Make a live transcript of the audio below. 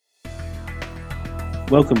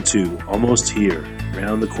Welcome to Almost Here,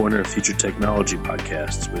 Round the Corner Future Technology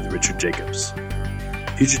podcasts with Richard Jacobs.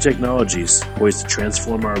 Future technologies poised to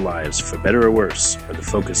transform our lives for better or worse are the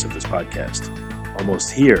focus of this podcast.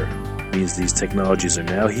 Almost here means these technologies are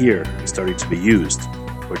now here and starting to be used,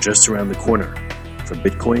 or just around the corner, from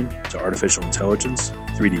Bitcoin to artificial intelligence,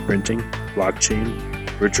 3D printing, blockchain,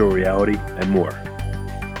 virtual reality, and more.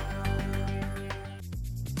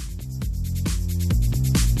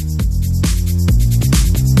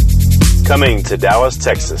 Coming to Dallas,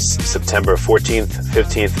 Texas, September 14th,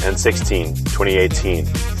 15th, and 16th, 2018,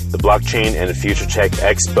 the Blockchain and Future Tech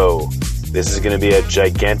Expo. This is going to be a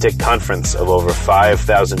gigantic conference of over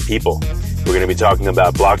 5,000 people. We're going to be talking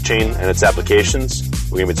about blockchain and its applications.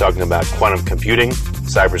 We're going to be talking about quantum computing,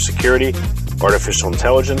 cybersecurity, artificial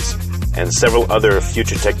intelligence, and several other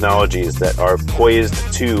future technologies that are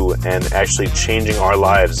poised to and actually changing our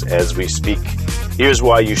lives as we speak. Here's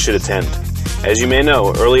why you should attend. As you may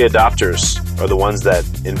know, early adopters are the ones that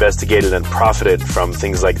investigated and profited from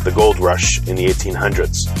things like the gold rush in the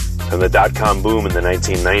 1800s, from the dot-com boom in the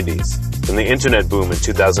 1990s, from the internet boom in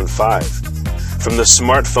 2005, from the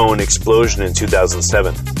smartphone explosion in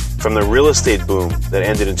 2007, from the real estate boom that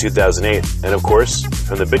ended in 2008, and of course,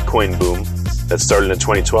 from the Bitcoin boom that started in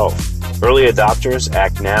 2012. Early adopters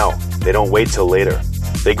act now. They don't wait till later.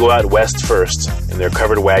 They go out west first. In their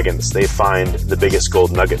covered wagons, they find the biggest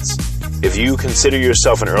gold nuggets. If you consider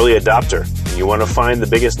yourself an early adopter and you want to find the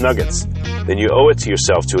biggest nuggets, then you owe it to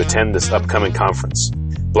yourself to attend this upcoming conference.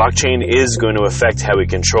 Blockchain is going to affect how we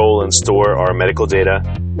control and store our medical data,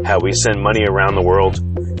 how we send money around the world,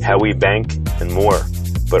 how we bank, and more.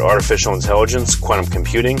 But artificial intelligence, quantum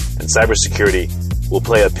computing, and cybersecurity will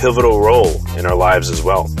play a pivotal role in our lives as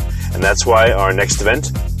well. And that's why our next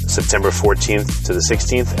event, September 14th to the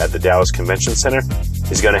 16th at the Dallas Convention Center,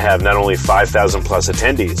 is going to have not only 5,000 plus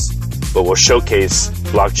attendees, but will showcase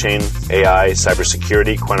blockchain, AI,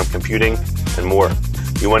 cybersecurity, quantum computing, and more.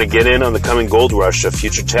 You want to get in on the coming gold rush of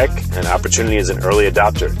future tech and opportunity as an early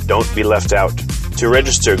adopter. Don't be left out. To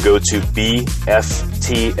register, go to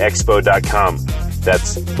bftexpo.com.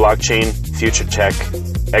 That's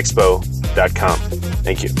blockchainfuturetechexpo.com.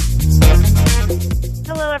 Thank you.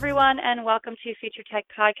 Hello, everyone, and welcome to Future Tech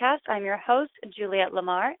Podcast. I'm your host, Juliette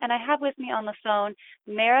Lamar, and I have with me on the phone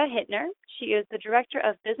Mara Hittner. She is the Director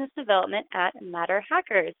of Business Development at Matter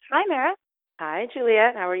Hackers. Hi, Mara. Hi,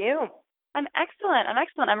 Juliette. How are you? I'm excellent.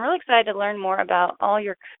 I'm really excited to learn more about all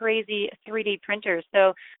your crazy 3D printers.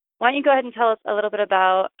 So why don't you go ahead and tell us a little bit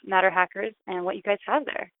about Matter Hackers and what you guys have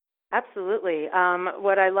there? Absolutely.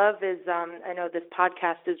 What I love is I know this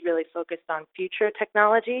podcast is really focused on future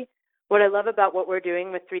technology. What I love about what we're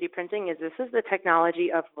doing with 3D printing is this is the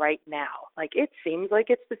technology of right now. Like, it seems like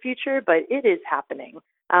it's the future, but it is happening.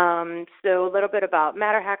 So a little bit about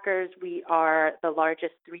Matter Hackers. We are the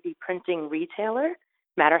largest 3D printing retailer.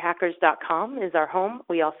 MatterHackers.com is our home.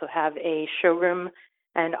 We also have a showroom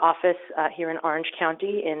and office here in Orange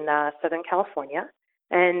County in Southern California.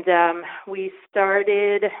 And we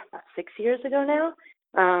started about 6 years ago now.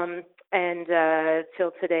 And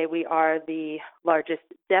till today, we are the largest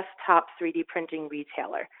desktop 3D printing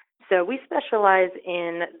retailer. So we specialize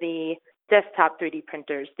in the desktop 3D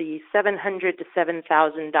printers, the $700 to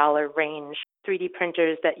 $7,000 range 3D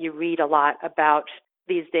printers that you read a lot about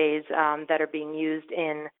these days that are being used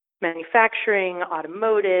in manufacturing,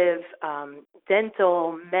 automotive,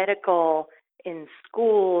 dental, medical, in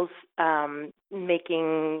schools,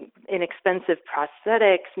 making inexpensive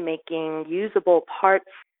prosthetics, making usable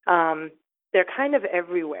parts. They're kind of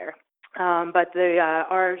everywhere. But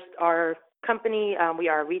our company, we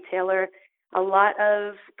are a retailer. A lot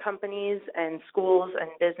of companies and schools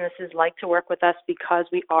and businesses like to work with us because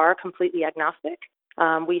we are completely agnostic.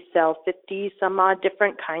 We sell 50 some odd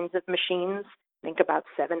different kinds of machines, I think about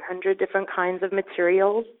 700 different kinds of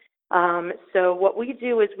materials. So what we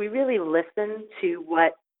do is we really listen to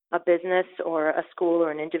what a business or a school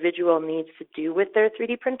or an individual needs to do with their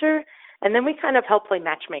 3D printer, and then we kind of help play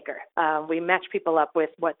matchmaker. We match people up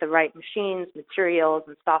with what the right machines, materials,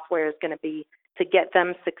 and software is going to be to get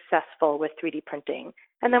them successful with 3D printing.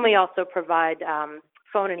 And then we also provide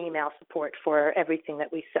phone and email support for everything that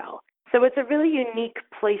we sell. So it's a really unique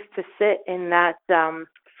place to sit in that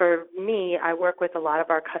for me, I work with a lot of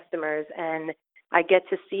our customers, and I get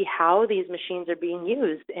to see how these machines are being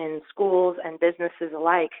used in schools and businesses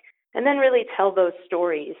alike, and then really tell those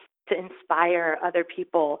stories to inspire other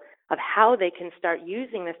people of how they can start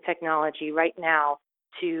using this technology right now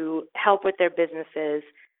to help with their businesses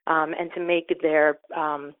and to make their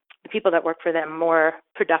the people that work for them more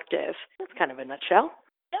productive. That's kind of a nutshell.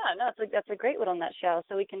 Yeah, Yeah, no, that's a great little nutshell.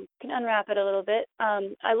 So we can unwrap it a little bit.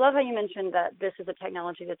 I love how you mentioned that this is a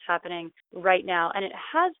technology that's happening right now, and it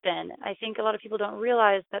has been. I think a lot of people don't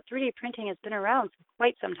realize that 3D printing has been around for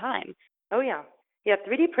quite some time. Oh yeah, yeah.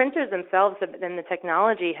 3D printers themselves and the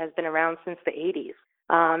technology has been around since the 80s,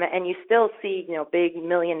 and you still see big $1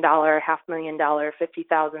 million, $500,000,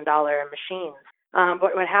 $50,000 machines.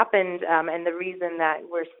 But what happened, and the reason that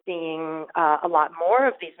we're seeing a lot more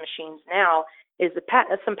of these machines now is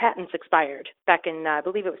some patents expired back in, I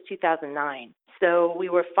believe it was 2009. So we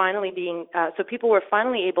were finally so people were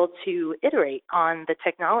finally able to iterate on the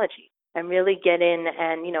technology and really get in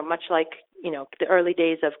and, much like, the early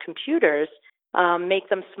days of computers, make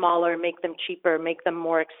them smaller, make them cheaper, make them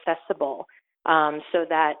more accessible, so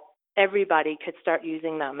that everybody could start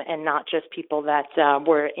using them and not just people that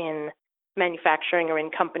were in manufacturing or in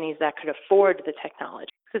companies that could afford the technology.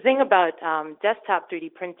 The thing about desktop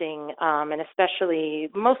 3D printing, and especially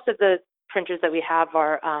most of the printers that we have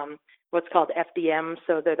are what's called FDM,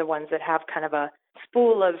 so they're the ones that have kind of a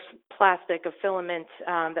spool of plastic, of filament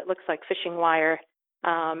that looks like fishing wire,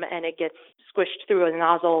 and it gets squished through a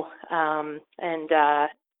nozzle, and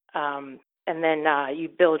then you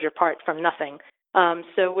build your part from nothing.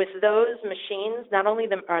 So with those machines, not only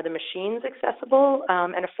are the machines accessible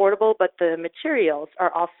and affordable, but the materials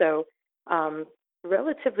are also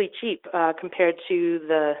relatively cheap compared to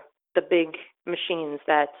the big machines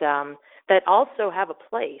that also have a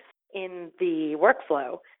place in the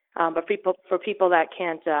workflow. But for people that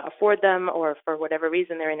can't afford them, or for whatever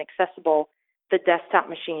reason they're inaccessible, the desktop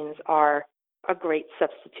machines are a great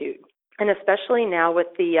substitute. And especially now with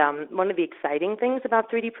the one of the exciting things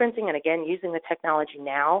about 3D printing, and again using the technology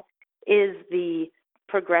now, is the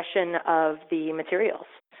progression of the materials.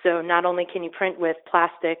 So not only can you print with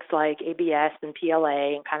plastics like ABS and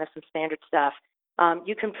PLA and kind of some standard stuff,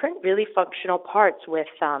 you can print really functional parts with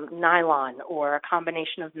nylon, or a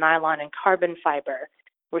combination of nylon and carbon fiber.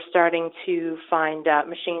 We're starting to find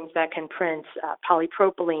machines that can print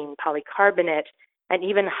polypropylene, polycarbonate, and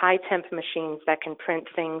even high-temp machines that can print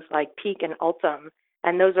things like PEEK and Ultem.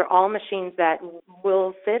 And those are all machines that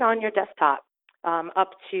will fit on your desktop,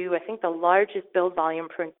 up to, I think the largest build volume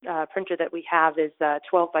printer that we have is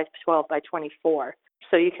 12 by 12 by 24.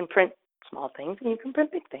 So you can print small things and you can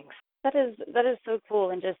print big things. That is so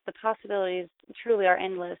cool, and just the possibilities truly are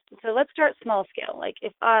endless. So let's start small scale. Like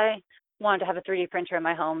if I wanted to have a 3D printer in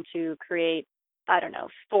my home to create, I don't know,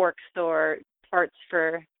 forks or parts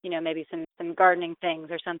for, maybe some gardening things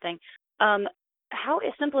or something. How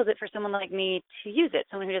simple is it for someone like me to use it?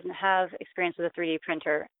 Someone who doesn't have experience with a 3D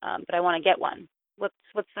printer, but I want to get one.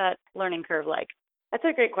 What's that learning curve like? That's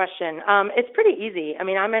a great question. It's pretty easy. I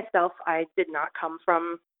mean, I myself, I did not come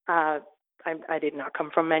from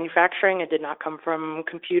manufacturing. I did not come from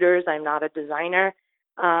computers. I'm not a designer.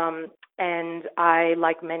 And I,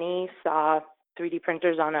 like many, saw 3D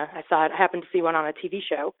printers I happened to see one on a TV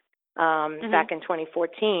show back in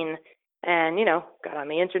 2014, and, got on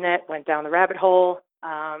the internet, went down the rabbit hole.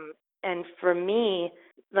 And for me,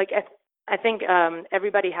 like, I think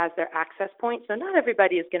everybody has their access point, so not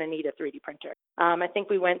everybody is going to need a 3D printer. I think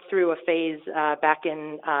we went through a phase back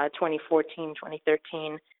in 2014,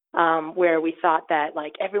 2013, where we thought that,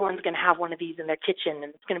 like, everyone's going to have one of these in their kitchen,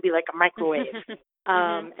 and it's going to be like a microwave.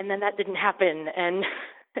 And then that didn't happen, and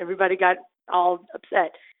everybody got all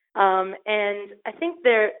upset. And I think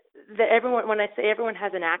everyone, when I say everyone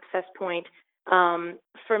has an access point,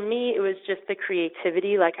 for me, it was just the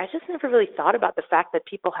creativity. Like, I just never really thought about the fact that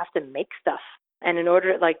people have to make stuff. And in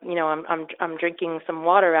order, like, I'm drinking some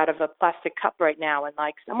water out of a plastic cup right now, and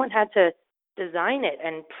like someone had to design it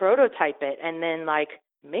and prototype it, and then like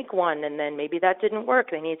make one, and then maybe that didn't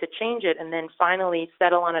work. They need to change it, and then finally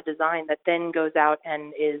settle on a design that then goes out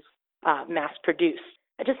and is mass produced.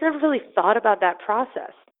 I just never really thought about that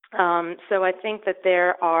process. So I think that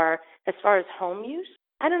there are, as far as home use,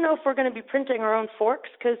 I don't know if we're going to be printing our own forks,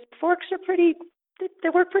 because forks are they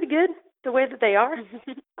work pretty good the way that they are,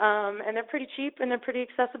 and they're pretty cheap and they're pretty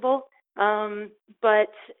accessible.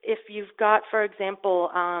 But if you've got, for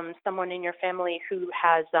example, someone in your family who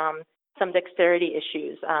has some dexterity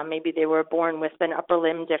issues, maybe they were born with an upper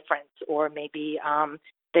limb difference, or maybe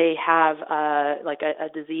they have like a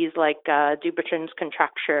disease like Dupuytren's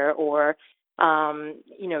contracture, or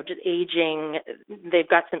just aging, they've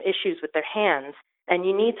got some issues with their hands, and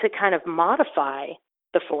you need to kind of modify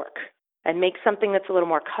the fork and make something that's a little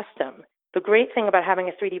more custom. The great thing about having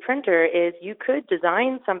a 3D printer is you could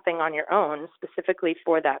design something on your own specifically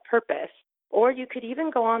for that purpose, or you could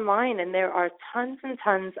even go online, and there are tons and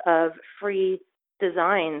tons of free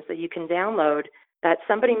designs that you can download that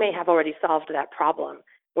somebody may have already solved that problem.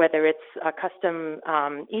 whether it's a custom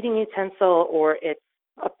eating utensil or it's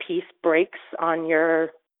a piece breaks on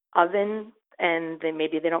your oven and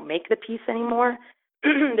maybe they don't make the piece anymore.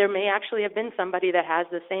 There may actually have been somebody that has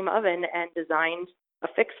the same oven and designed a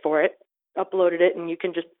fix for it, uploaded it, and you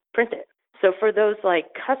can just print it. So for those like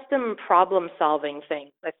custom problem solving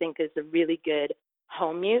things, I think is a really good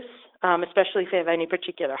home use, especially if you have any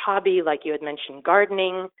particular hobby, like you had mentioned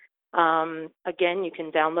gardening. Again, you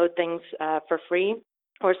can download things for free,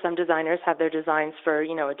 or some designers have their designs for,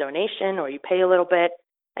 a donation, or you pay a little bit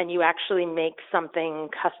and you actually make something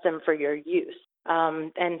custom for your use.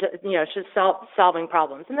 It's just solving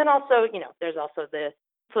problems. And then also, there's also the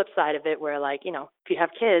flip side of it where, like, if you have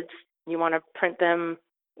kids, you want to print them,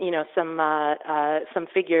 some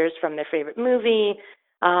figures from their favorite movie,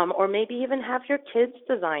 or maybe even have your kids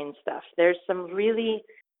design stuff. There's some really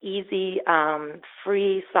easy,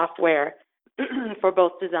 free software for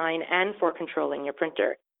both design and for controlling your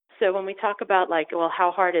printer. So when we talk about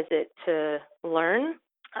how hard is it to learn?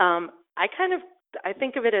 I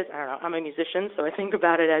think of it as, I don't know, I'm a musician, so I think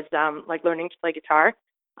about it as like learning to play guitar.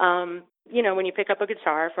 When you pick up a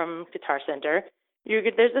guitar from Guitar Center,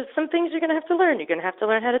 there's some things you're going to have to learn. You're going to have to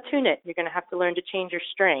learn how to tune it. You're going to have to learn to change your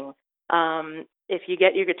string. If you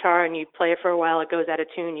get your guitar and you play it for a while, it goes out of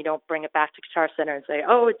tune, you don't bring it back to Guitar Center and say,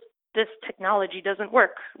 this technology doesn't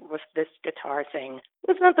work with this guitar thing.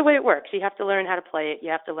 That's not the way it works. You have to learn how to play it. You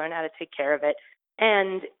have to learn how to take care of it.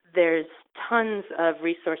 And there's tons of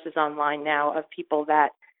resources online now of people that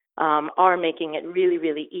are making it really,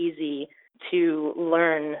 really easy to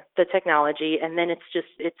learn the technology. And then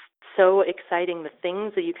it's so exciting. The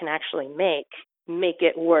things that you can actually make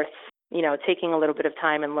it worth, taking a little bit of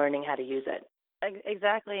time and learning how to use it.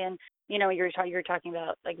 Exactly. And, you're talking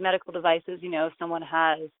about like medical devices, if someone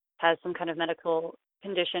has some kind of medical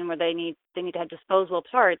condition where they need to have disposable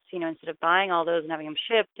parts, instead of buying all those and having them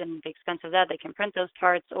shipped and the expense of that, they can print those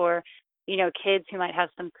parts. Or, kids who might have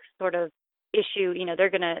some sort of issue,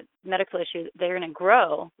 medical issue, they're going to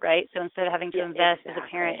grow, right? So instead of having to invest as a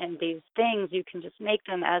parent in these things, you can just make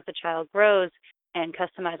them as the child grows and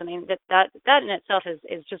customize. I mean, that in itself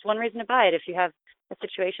is just one reason to buy it if you have a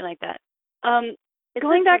situation like that. It's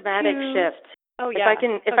going a back dramatic to shift. Oh yeah.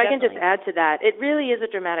 If I can just add to that, it really is a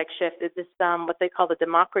dramatic shift. It's this what they call the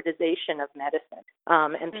democratization of medicine,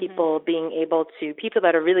 and people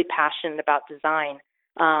that are really passionate about design,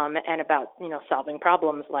 and about solving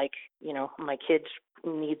problems like my kids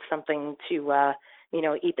need something to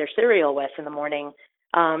eat their cereal with in the morning.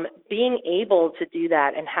 Being able to do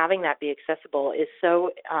that and having that be accessible is so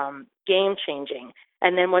game changing.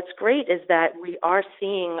 And then what's great is that we are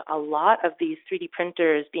seeing a lot of these 3D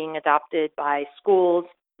printers being adopted by schools,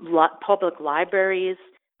 public libraries,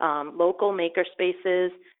 local maker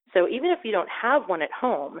spaces. So even if you don't have one at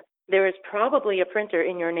home, there is probably a printer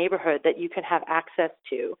in your neighborhood that you can have access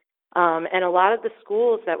to. And a lot of the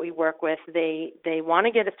schools that we work with, they want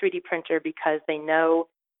to get a 3D printer because they know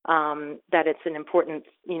that it's an important,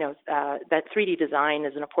 that 3D design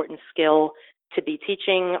is an important skill to be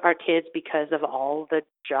teaching our kids because of all the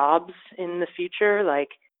jobs in the future. Like,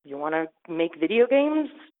 you want to make video games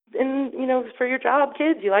for your job,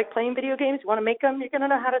 kids? You like playing video games? You want to make them? You're going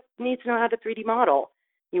to need to know how to 3D model.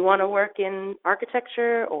 You want to work in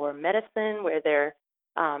architecture or medicine where they're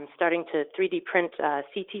starting to 3D print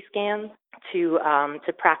CT scans to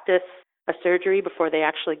practice a surgery before they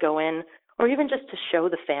actually go in, or even just to show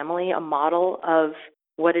the family a model of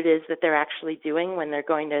what it is that they're actually doing when they're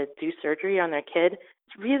going to do surgery on their kid.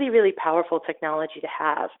 It's really, really powerful technology to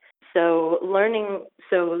have. So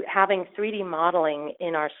having 3D modeling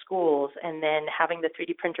in our schools and then having the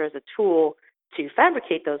 3D printer as a tool to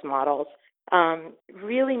fabricate those models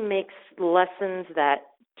really makes lessons that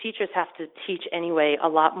teachers have to teach anyway a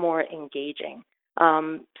lot more engaging.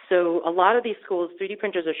 So a lot of these schools, 3D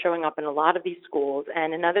printers are showing up in a lot of these schools.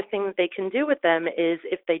 And another thing that they can do with them is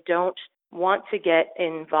if they don't want to get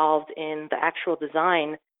involved in the actual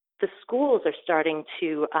design, the schools are starting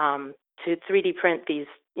to 3D print these,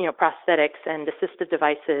 prosthetics and assistive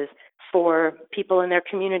devices for people in their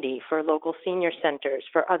community, for local senior centers,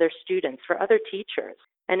 for other students, for other teachers.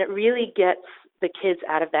 And it really gets the kids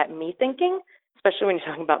out of that me thinking, especially when you're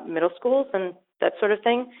talking about middle schools and that sort of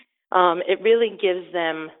thing. It really gives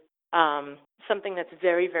them something that's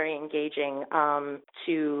very, very engaging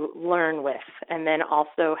to learn with, and then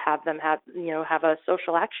also have them have a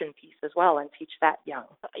social action piece as well and teach that young.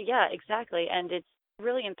 Yeah, exactly. And it's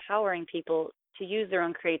really empowering people to use their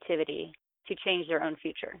own creativity to change their own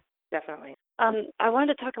future. Definitely. I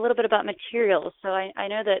wanted to talk a little bit about materials. So I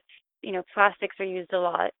know that, plastics are used a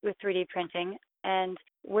lot with 3D printing. And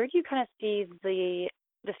where do you kind of see the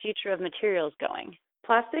future of materials going?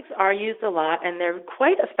 Plastics are used a lot, and they're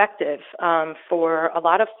quite effective for a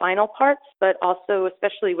lot of final parts, but also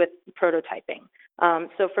especially with prototyping.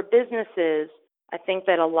 So for businesses, I think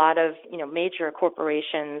that a lot of major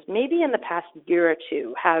corporations, maybe in the past year or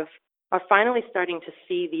two, are finally starting to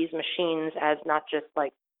see these machines as not just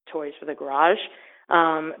like toys for the garage,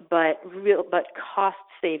 but cost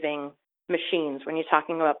saving machines when you're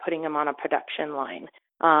talking about putting them on a production line.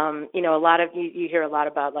 A lot of you hear a lot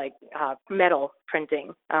about like metal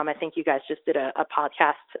printing. I think you guys just did a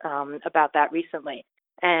podcast about that recently.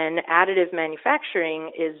 And additive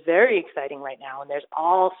manufacturing is very exciting right now, and there's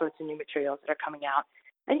all sorts of new materials that are coming out.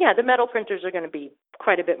 And yeah, the metal printers are going to be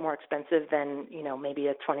quite a bit more expensive than maybe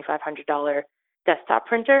a $2,500 desktop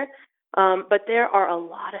printer. But there are a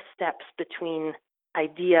lot of steps between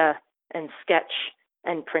idea and sketch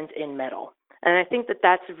and print in metal. And I think that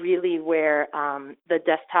that's really where the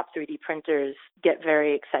desktop 3D printers get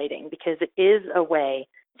very exciting, because it is a way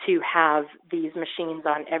to have these machines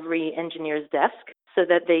on every engineer's desk so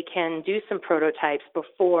that they can do some prototypes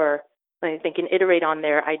before they can iterate on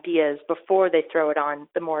their ideas before they throw it on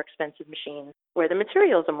the more expensive machines where the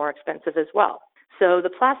materials are more expensive as well. So the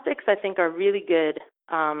plastics, I think, are really good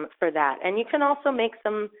for that. And you can also make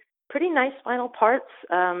some pretty nice final parts.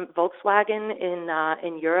 Volkswagen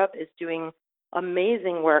in Europe is doing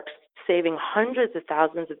amazing work, saving hundreds of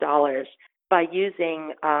thousands of dollars by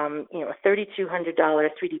using a $3,200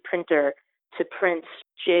 3D printer to print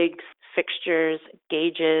jigs, fixtures,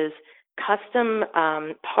 gauges, custom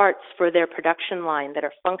parts for their production line that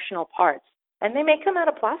are functional parts. And they make them out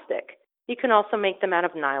of plastic. You can also make them out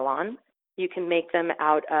of nylon. You can make them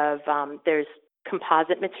out of, there's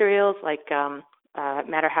composite materials like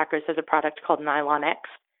MatterHackers has a product called Nylon X,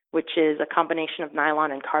 which is a combination of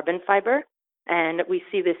nylon and carbon fiber. And we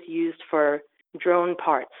see this used for drone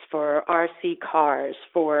parts, for RC cars,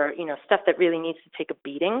 for stuff that really needs to take a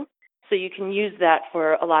beating. So you can use that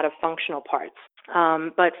for a lot of functional parts.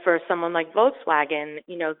 But for someone like Volkswagen,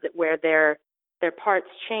 where their parts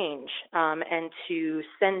change, and to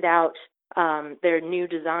send out their new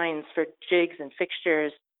designs for jigs and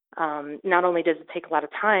fixtures, not only does it take a lot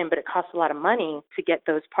of time, but it costs a lot of money to get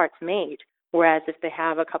those parts made. Whereas if they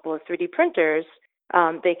have a couple of 3D printers,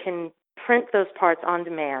 they can print those parts on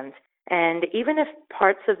demand. And even if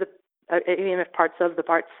parts of the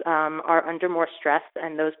parts are under more stress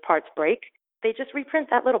and those parts break, they just reprint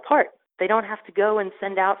that little part. They don't have to go and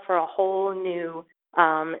send out for a whole new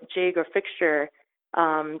jig or fixture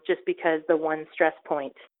just because the one stress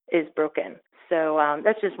point is broken. So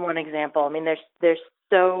that's just one example. I mean, there's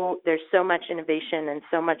so much innovation and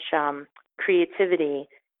so much creativity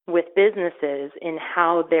with businesses in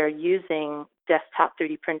how they're using desktop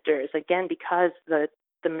 3D printers. Again, because the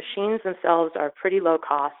machines themselves are pretty low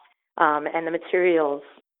cost and the materials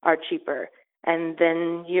are cheaper. And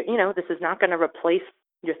then, this is not going to replace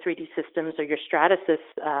your 3D systems or your Stratasys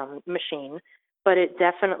machine, but it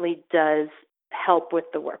definitely does help with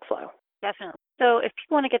the workflow. Definitely. So if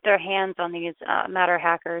people want to get their hands on these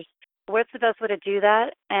MatterHackers, what's the best way to do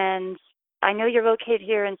that? And I know you're located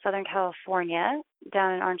here in Southern California,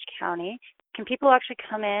 down in Orange County. Can people actually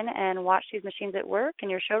come in and watch these machines at work in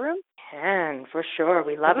your showroom? Can, for sure.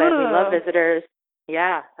 We love it. We love visitors.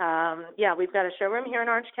 Yeah. We've got a showroom here in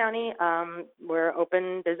Orange County. We're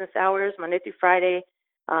open business hours, Monday through Friday.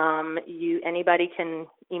 Anybody can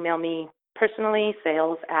email me personally,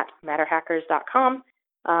 sales@matterhackers.com.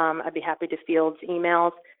 I'd be happy to field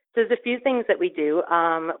emails. So there's a few things that we do.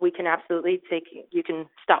 We can absolutely you can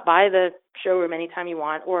stop by the showroom anytime you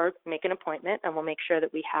want or make an appointment, and we'll make sure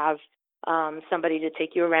that we have somebody to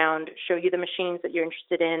take you around, show you the machines that you're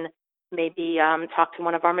interested in, maybe talk to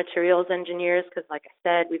one of our materials engineers, because like I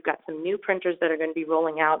said, we've got some new printers that are going to be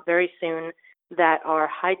rolling out very soon that are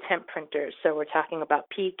high temp printers. So we're talking about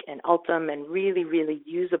Peak and Ultim and really, really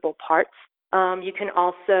usable parts. You can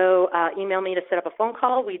also email me to set up a phone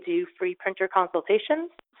call. We do free printer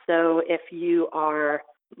consultations. So if you are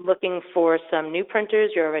looking for some new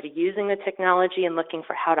printers, you're already using the technology and looking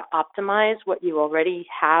for how to optimize what you already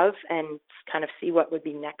have and kind of see what would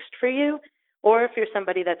be next for you, or if you're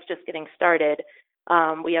somebody that's just getting started,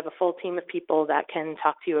 we have a full team of people that can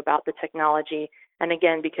talk to you about the technology. And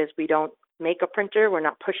again, because we don't make a printer, we're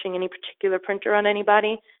not pushing any particular printer on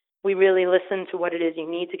anybody. We really listen to what it is you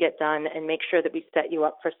need to get done and make sure that we set you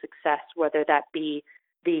up for success, whether that be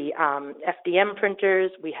the FDM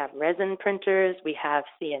printers, we have resin printers, we have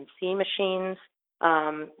CNC machines.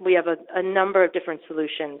 We have a number of different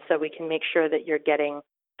solutions so we can make sure that you're getting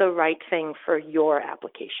the right thing for your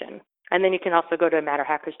application. And then you can also go to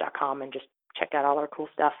matterhackers.com and just check out all our cool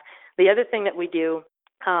stuff. The other thing that we do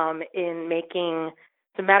in making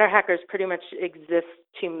So Matter Hackers pretty much exists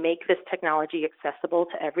to make this technology accessible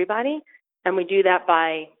to everybody. And we do that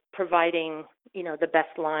by providing, the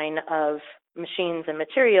best line of machines and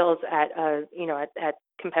materials at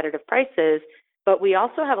competitive prices. But we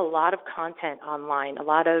also have a lot of content online, a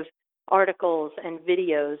lot of articles and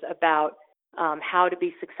videos about how to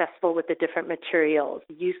be successful with the different materials,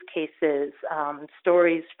 use cases,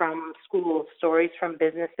 stories from schools, stories from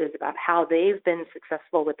businesses about how they've been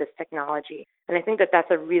successful with this technology. And I think that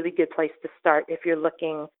that's a really good place to start if you're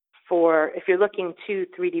looking to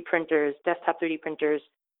 3D printers, desktop 3D printers,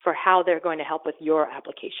 for how they're going to help with your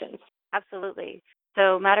applications. Absolutely.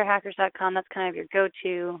 So matterhackers.com, that's kind of your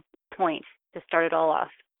go-to point to start it all off.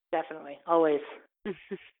 Definitely, always.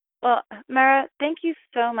 Well, Mara, thank you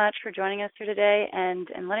so much for joining us here today and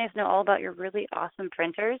letting us know all about your really awesome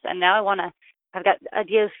printers. And now I've got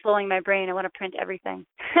ideas flowing in my brain. I want to print everything.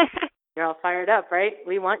 You're all fired up, right?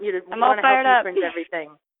 We want you to I'm all fired help up. You print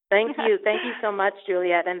everything. Thank you. Thank you so much,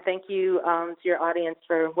 Juliet. And thank you to your audience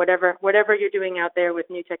for whatever you're doing out there with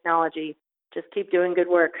new technology. Just keep doing good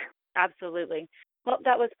work. Absolutely. Well,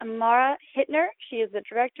 that was Mara Hittner. She is the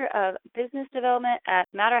Director of Business Development at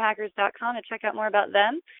matterhackers.com to check out more about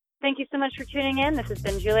them. Thank you so much for tuning in. This has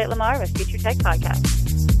been Juliet Lamar with Future Tech Podcast.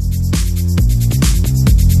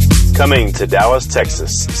 Coming to Dallas,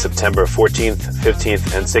 Texas, September 14th,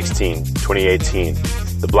 15th, and 16th, 2018,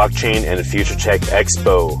 the Blockchain and Future Tech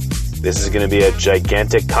Expo. This is going to be a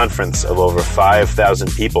gigantic conference of over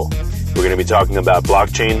 5,000 people. We're going to be talking about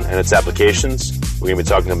blockchain and its applications. We're going to be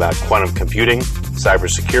talking about quantum computing,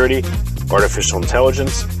 cybersecurity, artificial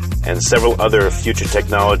intelligence, and several other future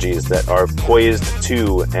technologies that are poised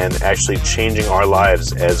to and actually changing our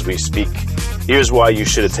lives as we speak. Here's why you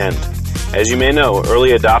should attend. As you may know,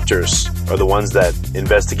 early adopters are the ones that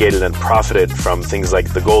investigated and profited from things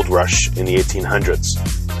like the gold rush in the 1800s,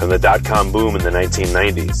 from the dot-com boom in the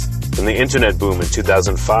 1990s, from the internet boom in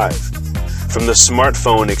 2005, from the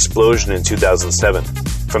smartphone explosion in 2007,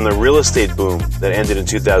 from the real estate boom that ended in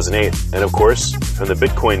 2008, and of course, from the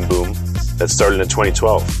Bitcoin boom that started in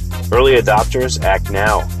 2012. Early adopters act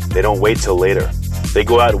now. They don't wait till later. They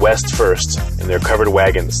go out west first. In their covered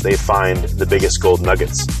wagons, they find the biggest gold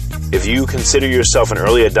nuggets. If you consider yourself an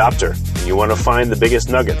early adopter and you want to find the biggest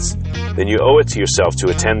nuggets, then you owe it to yourself to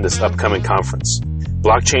attend this upcoming conference.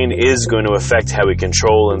 Blockchain is going to affect how we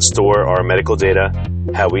control and store our medical data,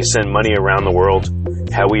 how we send money around the world,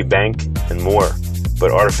 how we bank, and more.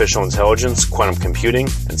 But artificial intelligence, quantum computing,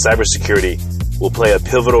 and cybersecurity will play a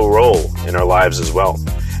pivotal role in our lives as well.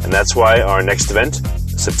 And that's why our next event,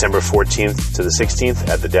 September 14th to the 16th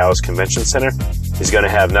at the Dallas Convention Center, is going to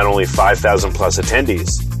have not only 5,000 plus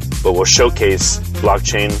attendees, but will showcase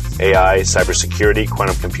blockchain, AI, cybersecurity,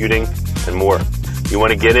 quantum computing, and more. You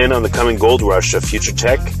want to get in on the coming gold rush of future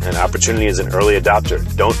tech and opportunity as an early adopter.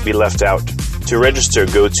 Don't be left out. To register,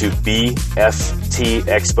 go to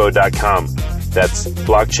bftexpo.com. That's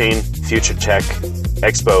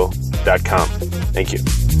blockchainfuturetechexpo.com. Thank you.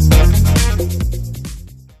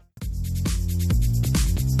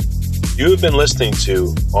 You have been listening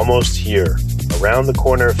to Almost Here, Around the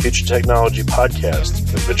Corner Future Technology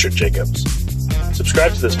Podcast with Richard Jacobs.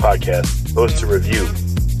 Subscribe to this podcast, post a review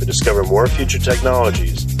to discover more future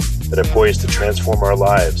technologies that are poised to transform our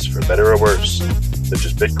lives for better or worse, such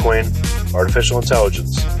as Bitcoin, artificial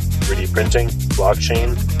intelligence, 3D printing,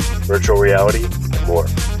 blockchain, virtual reality, and more.